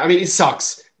this. I mean, it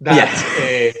sucks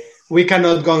that we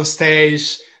cannot go on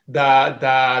stage. That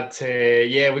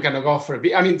we cannot go for a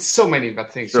bit. I mean, so many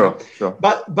bad things. Sure.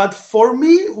 But for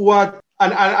me,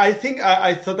 and I think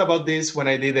I thought about this when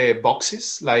I did the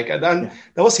boxes. That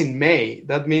was in May.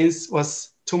 That means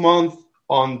was 2 months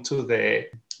on to the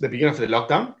beginning of the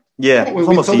lockdown. Yeah,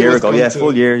 almost a year ago. Yeah,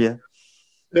 full year. Yeah.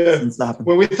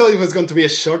 When we thought it was going to be a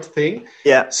short thing.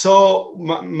 Yeah. So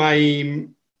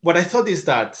what I thought is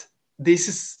that this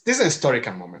is an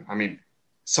historical moment. I mean,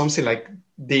 something like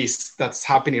this that's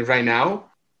happening right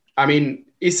now. I mean,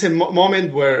 it's a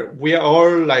moment where we are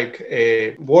all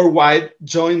worldwide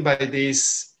joined by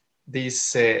this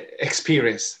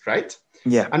experience, right?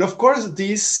 Yeah. And of course,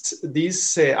 this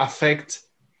affect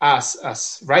us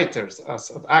as writers, as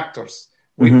actors.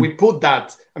 We put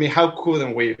that. I mean, how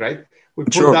couldn't we, right? We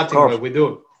put that in what we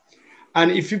do.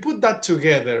 And if you put that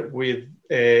together with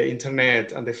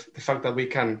internet and the fact that we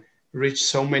can reach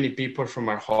so many people from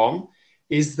our home,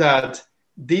 is that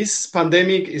this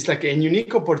pandemic is like a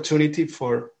unique opportunity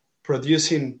for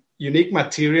producing unique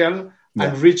material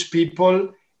and reach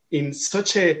people in so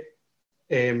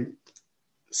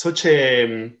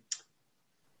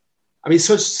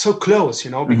close,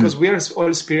 because we are all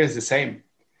experiencing the same.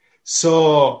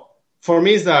 So for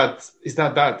me, is that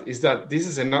this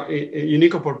is a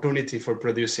unique opportunity for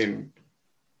producing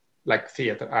like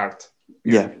theater, art,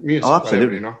 music,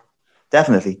 absolutely, whatever,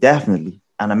 Definitely.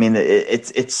 And I mean,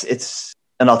 it's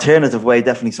an alternative way,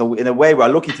 definitely. So in a way, we're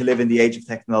lucky to live in the age of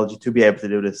technology to be able to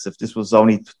do this. If this was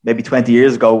only maybe 20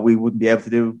 years ago, we wouldn't be able to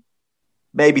do,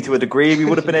 maybe to a degree, we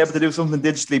would have been able to do something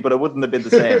digitally, but it wouldn't have been the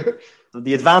same. So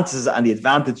the advances and the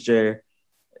advantage there,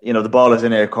 the ball is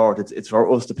in our court. It's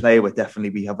for us to play with, definitely.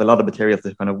 We have a lot of material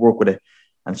to kind of work with it.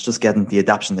 And it's just getting the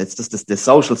adaptation. It's just the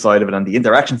social side of it and the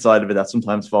interaction side of it that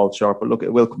sometimes falls short. But look,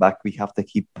 it will come back. We have to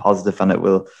keep positive, and it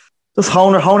will just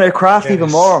hone our craft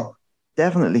even more.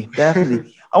 Definitely.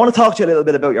 I want to talk to you a little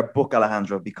bit about your book,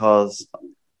 Alejandro, because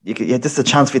this is a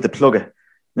chance for you to plug it.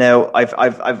 Now,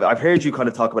 I've heard you kind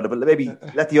of talk about it, but maybe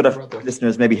let the other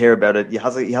listeners maybe hear about it. He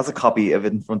has a copy of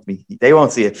it in front of me. They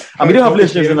won't see it, and we do have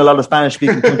listeners in a lot of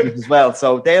Spanish-speaking countries as well,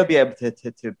 so they'll be able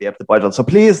to buy it. So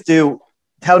please do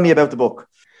tell me about the book.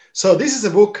 So this is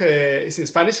a book. It's in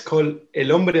Spanish called El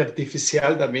Hombre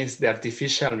Artificial. That means the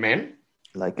artificial man,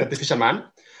 artificial man.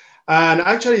 And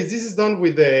actually, this is done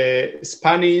with the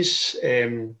Spanish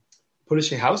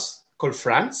publishing house called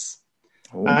France.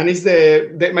 Oh. And it's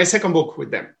my second book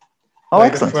with them. Oh,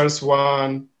 excellent.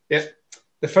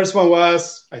 The first one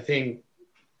was, I think,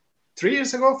 4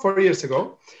 years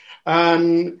ago,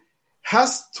 and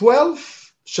has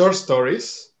 12 short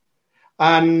stories.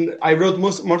 And I wrote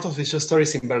most of the short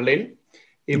stories in Berlin.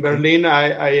 In Berlin,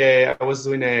 I was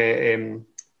doing a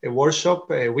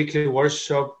workshop, a weekly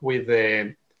workshop with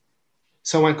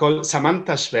someone called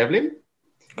Samantha Schweblin.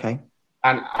 Okay.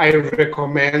 And I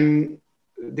recommend,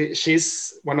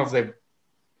 she's one of the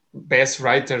best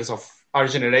writers of our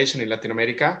generation in Latin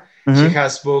America. Mm-hmm. She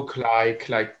has books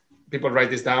like people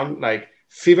write this down, like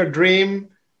Fever Dream,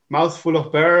 Mouthful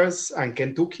of Birds, and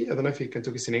Kentucky. I don't know if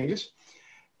Kentucky is in English.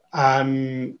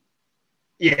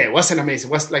 It wasn't amazing.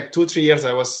 It was like 2-3 years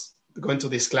I was going to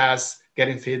this class,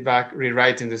 getting feedback,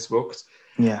 rewriting these books.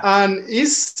 Yeah. And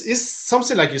is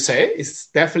something like you say, it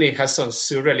definitely has some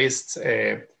surrealist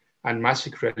and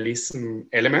magic realism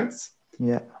elements.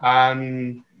 Yeah.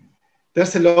 And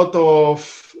there's a lot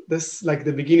of this, like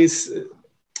the beginning is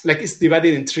like it's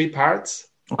divided in 3 parts.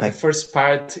 Okay. The first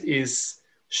part is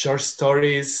short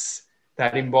stories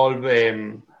that involve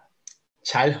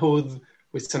childhood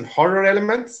with some horror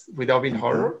elements without being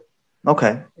horror.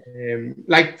 Okay.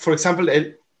 Like, for example,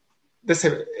 there's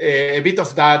a bit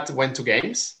of that went to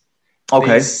games.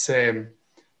 Okay.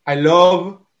 I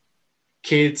love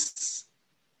kids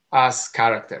as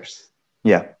characters.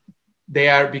 Yeah. They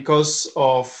are, because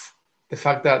of the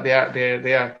fact that they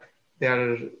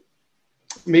are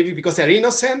maybe because they're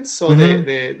innocent, so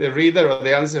the reader or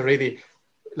the audience already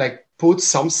like put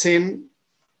something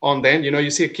on them.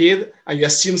 You see a kid and you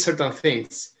assume certain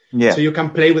things. Yeah. So you can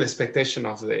play with the expectation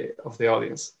of the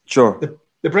audience. Sure.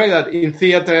 The problem that in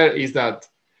theater is that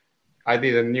I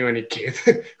didn't knew any kid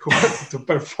who wanted to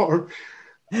perform.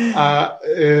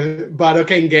 But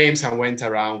okay, in games I went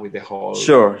around with the whole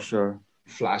sure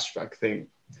flashback thing.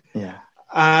 Yeah.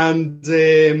 And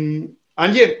the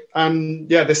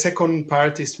second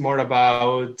part is more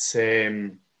about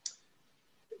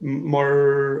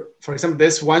more, for example,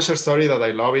 there's one short story that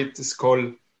I love. It's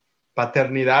called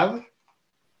Paternidad.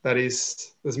 That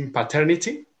is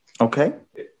paternity. Okay.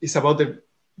 It's about the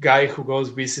guy who goes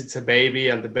visits a baby,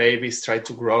 and the babies start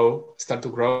to grow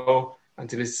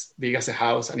until it's big as a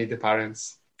house and eat the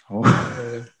parents. Oh,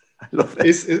 I love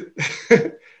it.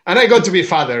 And I got to be a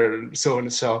father soon,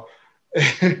 so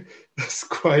that's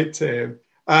quite. The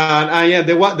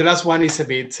last one is a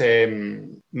bit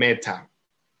meta.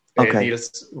 Okay.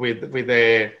 Deals with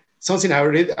something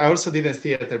I also did in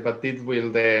theater, but did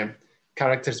with the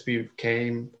characters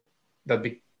become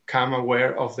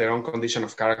aware of their own condition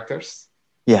of characters.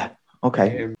 Yeah.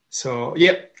 Okay.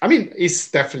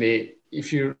 It's definitely,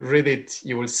 if you read it,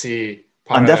 you will see.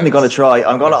 I'm definitely going to try.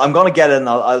 I'm going to get it. And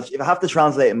I'll if I have to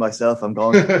translate it myself, I'm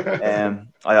going.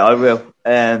 I will.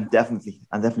 Definitely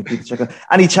people check out.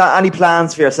 Any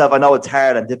plans for yourself? I know it's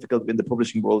hard and difficult in the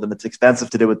publishing world, and it's expensive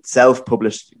to do it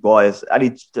self-published wise.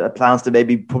 Any plans to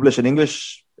maybe publish an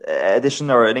English edition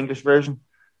or an English version?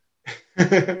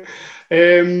 I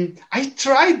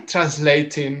tried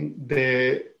translating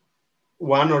the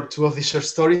one or two of the short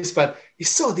stories, but it's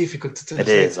so difficult to translate.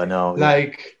 It is, I know.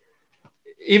 Like,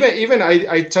 even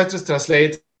I tried to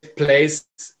translate plays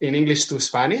in English to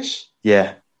Spanish.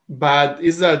 Yeah. But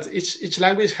is that each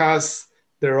language has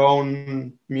their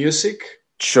own music.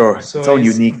 Sure, so its own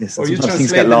uniqueness. Or you sometimes translate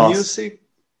things get lost. The music.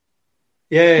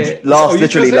 Yeah. Lost,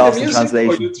 literally lost in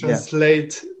translation. Or you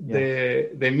translate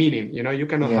the meaning. You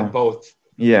cannot have both.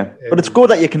 Yeah, but it's good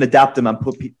that you can adapt them and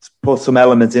put some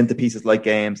elements into pieces like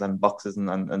games and boxes and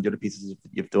the other pieces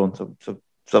you've done. So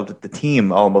that the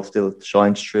team almost still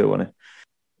shines through on it.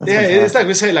 That's fantastic. It's like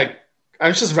we say, like,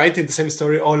 I'm just writing the same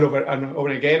story all over and over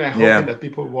again. I'm hoping that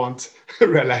people won't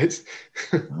realize.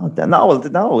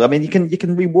 No. I mean, you can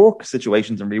rework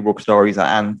situations and rework stories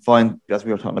and find, as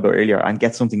we were talking about earlier, and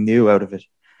get something new out of it.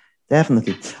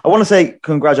 Definitely. I want to say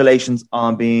congratulations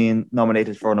on being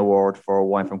nominated for an award for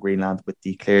Wine from Greenland with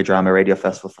the Clear Drama Radio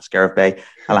Festival for Scariff Bay.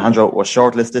 Alejandro was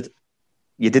shortlisted.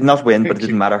 You did not win, but it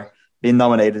didn't matter. Being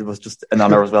nominated was just an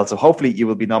honor as well. So hopefully you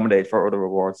will be nominated for other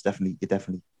awards. You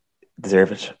definitely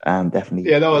deserve it, and definitely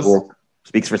that was work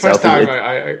speaks for itself. First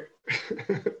time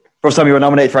first time you were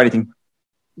nominated for anything?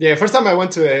 Yeah, first time I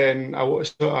went to an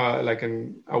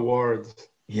award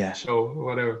show,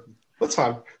 whatever. That's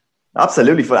fun.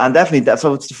 Absolutely fun, and definitely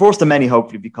so it's the first of many,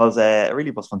 hopefully, because it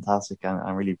really was fantastic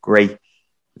and really great.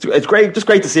 It's great, just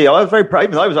great to see. I was very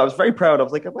proud. I was very proud. I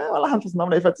was like, well, Alejandro's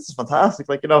nominated for it. This is fantastic.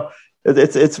 Like,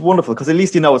 it's wonderful because at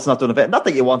least it's not done event. Not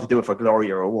that you want to do it for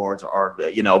glory or awards or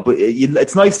but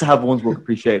it's nice to have one's work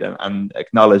appreciated and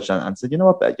acknowledged and said, you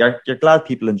know what, you're glad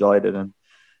people enjoyed it and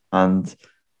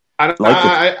liked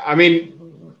it. I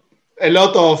mean, a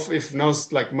lot of, if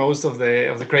not like most of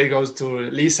the credit goes to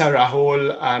Lisa,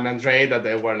 Rahul, and Andre, that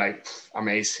they were like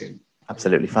amazing.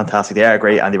 Absolutely fantastic. They are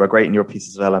great, and they were great in your piece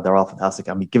as well, and they're all fantastic.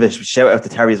 And we give a shout out to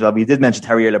Terry as well. We did mention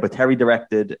Terry earlier, but Terry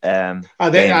directed.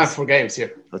 They are for games, yeah.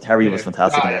 So Terry was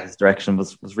fantastic. His direction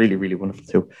was really, really wonderful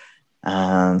too.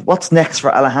 And what's next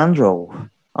for Alejandro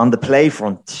on the play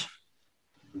front?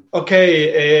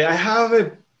 Okay, I have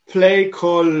a play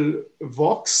called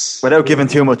Vox. Without giving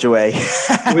too much away,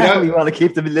 we want to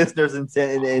keep the listeners in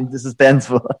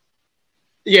suspenseful.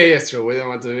 Yeah, yes, true. We don't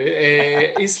want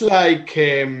to. It's like.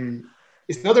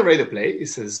 It's not a radio play.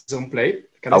 It's a Zoom play.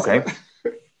 Okay.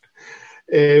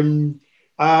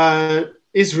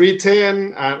 It's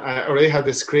written, and I already have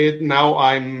the script. Now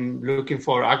I'm looking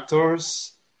for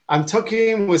actors. I'm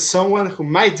talking with someone who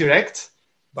might direct,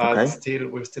 but Okay.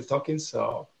 we're still talking,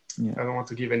 so Yeah. I don't want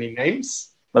to give any names.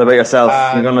 What about yourself?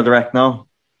 You're going to direct now?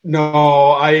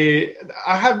 No, I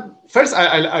have first.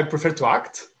 I prefer to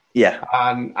act. Yeah.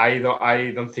 And I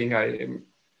don't think I am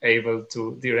able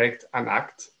to direct and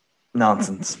act.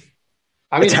 Nonsense.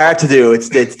 I mean, it's hard to do. It's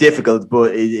difficult,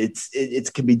 but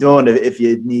it can be done if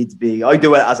you need to be. I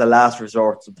do it as a last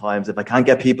resort sometimes. If I can't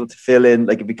get people to fill in,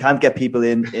 like if we can't get people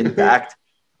in to act,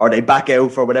 or they back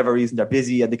out for whatever reason, they're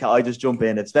busy, and I just jump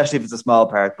in, especially if it's a small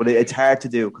part. But it's hard to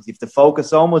do because you have to focus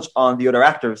so much on the other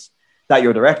actors that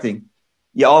you're directing.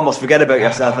 You almost forget about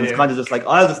yourself, and it's kind of just like,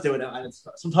 I'll just do it now. And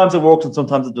sometimes it works and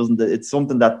sometimes it doesn't. It's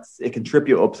something that it can trip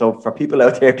you up. So for people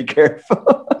out there, be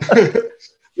careful.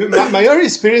 My early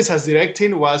experience as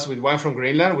directing was with One from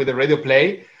Greenland, with the radio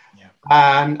play. Yeah.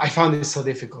 And I found it so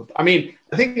difficult. I mean,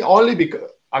 I think only because,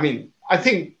 I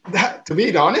think that, to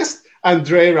be honest,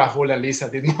 Andre, Rahul, and Lisa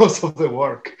did most of the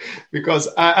work because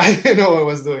I didn't know what I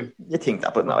was doing. You think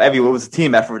that, but no, it was a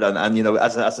team effort. And you know,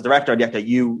 as a director and the actor,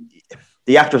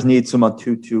 the actors need someone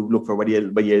to look for, whether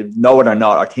you know it or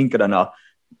not, or think it or not.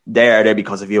 They're there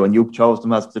because of you, and you chose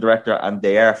them as the director, and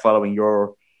they are following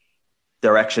your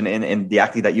direction in the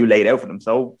acting that you laid out for them.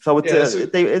 So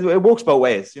it works both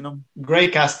ways, you know.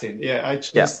 Great casting, yeah. I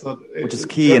just thought, which is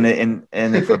key in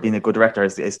for being a good director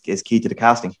is key to the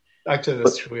casting. Actually,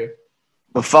 that's true. Yeah.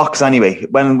 But Vox, anyway,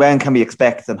 when can we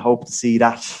expect and hope to see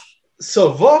that?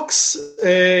 So Vox,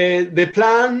 the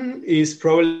plan is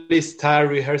probably start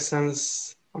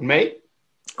rehearsals on May.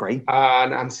 Great.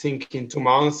 And I'm thinking 2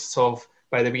 months. So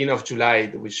by the beginning of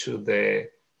July, we should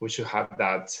have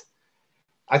that.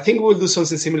 I think we'll do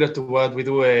something similar to what we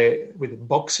do with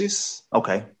Boxes.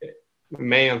 Okay.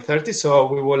 May on 30. So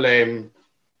we will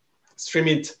stream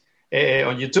it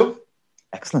on YouTube.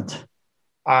 Excellent.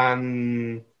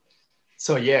 And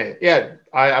so,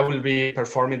 I will be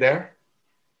performing there,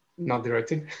 not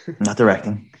directing. Not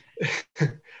directing.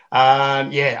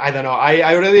 And I don't know.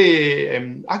 I already,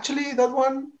 actually that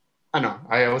one,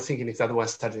 I was thinking if that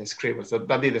was started in Scribbles.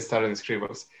 That didn't start in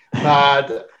Scribbles.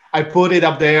 But I put it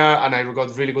up there and I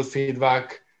got really good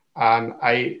feedback and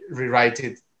I rewrite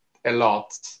it a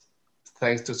lot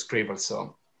thanks to Scribble.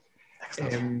 So,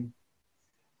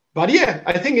 but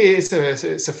I think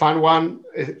it's a fun one.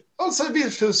 Also a bit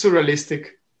surrealistic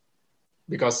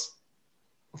because,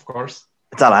 of course.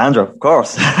 It's Alejandro, of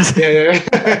course. Yeah.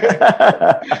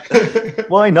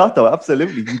 Why not, though?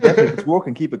 Absolutely. You definitely just work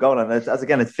and keep it going. And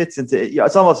it fits into it.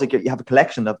 It's almost like you have a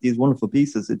collection of these wonderful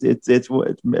pieces. It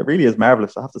really is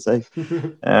marvelous, I have to say.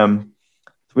 So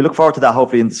we look forward to that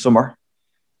hopefully in the summer.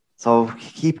 So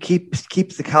keep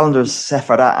the calendars set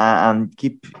for that and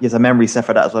keep a memory set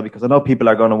for that as well, because I know people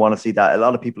are going to want to see that. A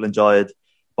lot of people enjoyed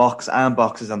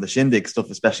Boxes and the Shindig stuff,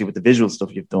 especially with the visual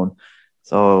stuff you've done.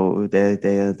 So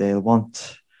they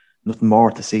want nothing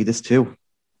more to see this too.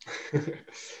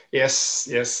 Yes,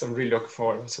 I'm really looking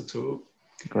forward also to.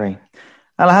 Great.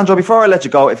 Alejandro, before I let you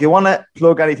go, if you want to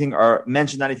plug anything or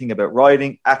mention anything about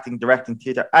writing, acting, directing,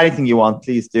 theatre, anything you want,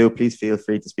 please do. Please feel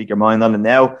free to speak your mind on it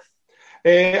now.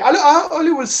 I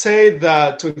only will say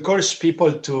that to encourage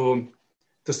people to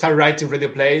start writing radio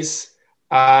plays.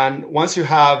 And once you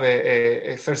have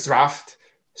a first draft,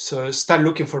 so start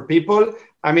looking for people.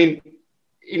 I mean,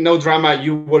 in No Drama,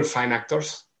 you will find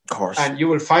actors. Of course. And you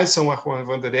will find someone who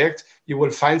wants to direct. You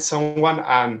will find someone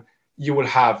and you will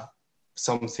have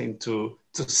something to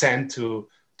send to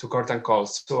Curtain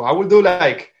Calls. So I will do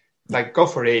like go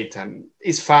for it. And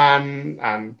it's fun.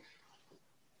 And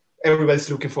everybody's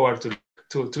looking forward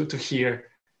to hear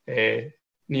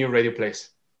new radio plays.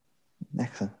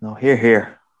 Excellent. No,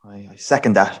 here. I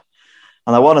second that.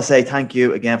 And I want to say thank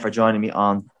you again for joining me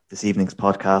on this evening's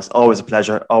podcast. Always a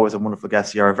pleasure. Always a wonderful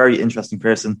guest. You're a very interesting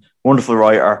person, wonderful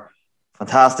writer,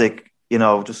 fantastic,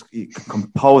 just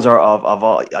composer of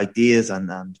all ideas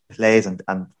and plays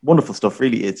and wonderful stuff.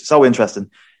 Really, it's so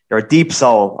interesting. You're a deep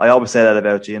soul. I always say that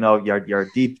about you. You're a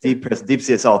deep person, deep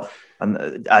sea soul,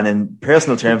 and in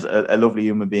personal terms, a lovely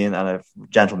human being and a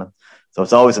gentleman. So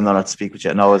it's always an honor to speak with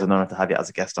you and always an honor to have you as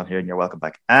a guest on here, and you're welcome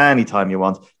back anytime you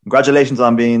want. Congratulations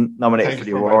on being nominated for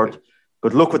the award.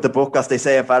 Good luck with the book, as they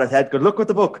say in Father's Head. Good luck with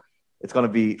the book. It's going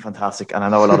to be fantastic. And I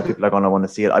know a lot of people are going to want to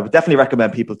see it. I would definitely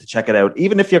recommend people to check it out.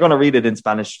 Even if you're going to read it in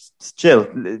Spanish, still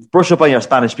brush up on your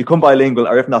Spanish, become bilingual,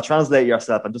 or if not, translate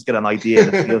yourself and just get an idea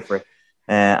and a feel for it.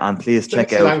 And please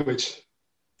check out. Language.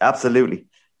 Absolutely.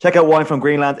 Check out Wine from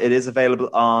Greenland. It is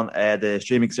available on the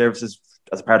streaming services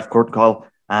as a part of Curtain Call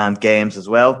and Games as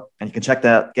well. And you can check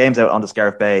that Games out on the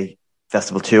Scariff Bay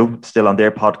Festival 2, still on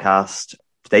their podcast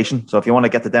station. So if you want to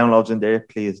get the downloads in there,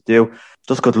 please do.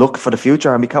 Just good luck for the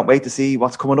future, and we can't wait to see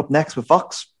what's coming up next with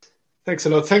Vox. Thanks a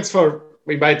lot. Thanks for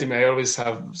inviting me. I always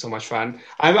have so much fun.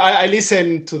 I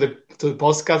listen to the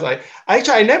podcast.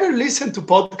 I never listened to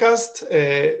podcast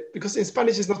because in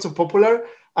Spanish it's not so popular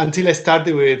until I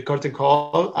started with Curtain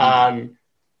Call, and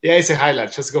yeah, it's a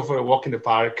highlight. Just go for a walk in the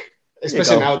park,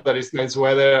 especially now that it's nice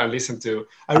weather, and listen to.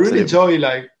 I Absolutely. really enjoy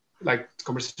like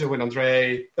conversation with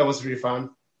Andre. That was really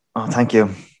fun. Oh, thank you.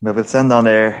 We will send on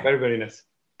there. Very, very nice.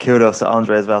 Kudos to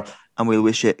Andre as well. And we'll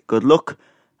wish you good luck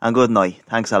and good night.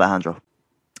 Thanks, Alejandro.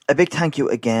 A big thank you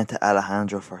again to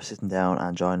Alejandro for sitting down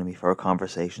and joining me for a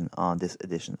conversation on this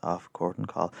edition of Curtain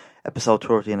Call. Episode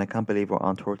 13. I can't believe we're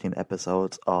on 13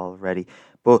 episodes already.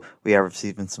 But we are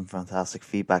receiving some fantastic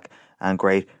feedback and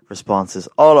great responses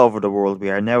all over the world. We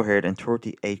are now heard in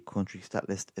 38 countries. That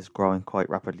list is growing quite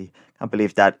rapidly. Can't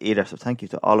believe that either. So thank you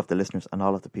to all of the listeners and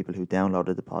all of the people who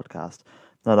downloaded the podcast.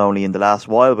 Not only in the last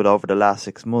while, but over the last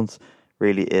 6 months.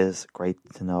 Really is great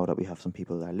to know that we have some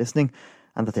people that are listening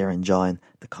and that they're enjoying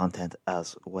the content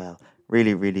as well.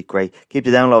 Really, really great. Keep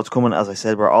the downloads coming. As I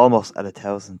said, we're almost at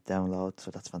 1,000 downloads, so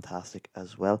that's fantastic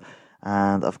as well.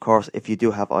 And of course, if you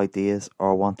do have ideas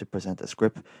or want to present a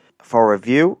script for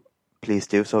review, please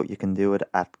do so. You can do it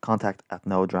at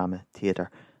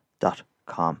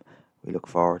contact@nodramatheatre.com. We look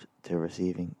forward to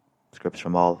receiving scripts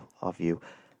from all of you.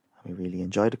 And we really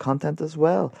enjoy the content as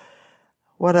well.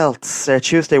 What else?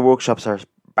 Tuesday workshops are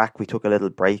back. We took a little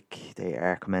break. They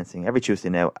are commencing every Tuesday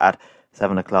now at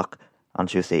 7 o'clock on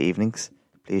Tuesday evenings.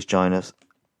 Please join us.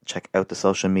 Check out the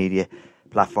social media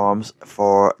platforms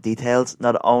for details,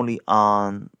 not only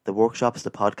on the workshops, the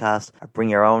podcast, or Bring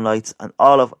Your Own Lights, and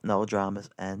all of No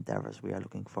Drama's endeavours. We are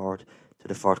looking forward to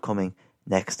the forthcoming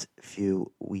next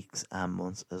few weeks and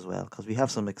months as well, because we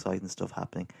have some exciting stuff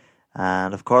happening.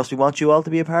 And of course, we want you all to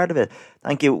be a part of it.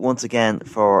 Thank you once again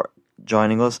for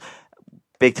joining us.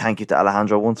 Big thank you to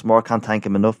Alejandro once more. Can't thank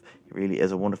him enough. He really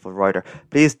is a wonderful writer.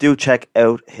 Please do check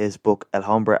out his book El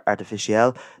Hombre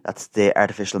Artificial. That's The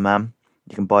Artificial Man.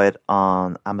 You can buy it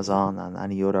on Amazon and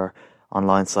any other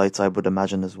online sites, I would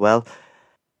imagine, as well.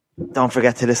 Don't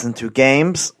forget to listen to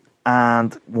Games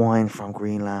and Wine from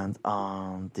Greenland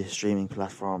on the streaming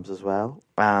platforms as well.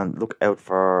 And look out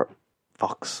for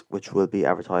Fox, which will be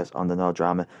advertised on the No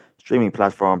Drama streaming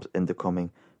platforms in the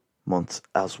coming months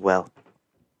as well.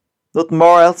 Nothing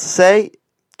more else to say.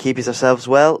 Keep yourselves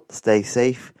well, stay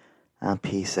safe, and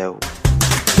peace out.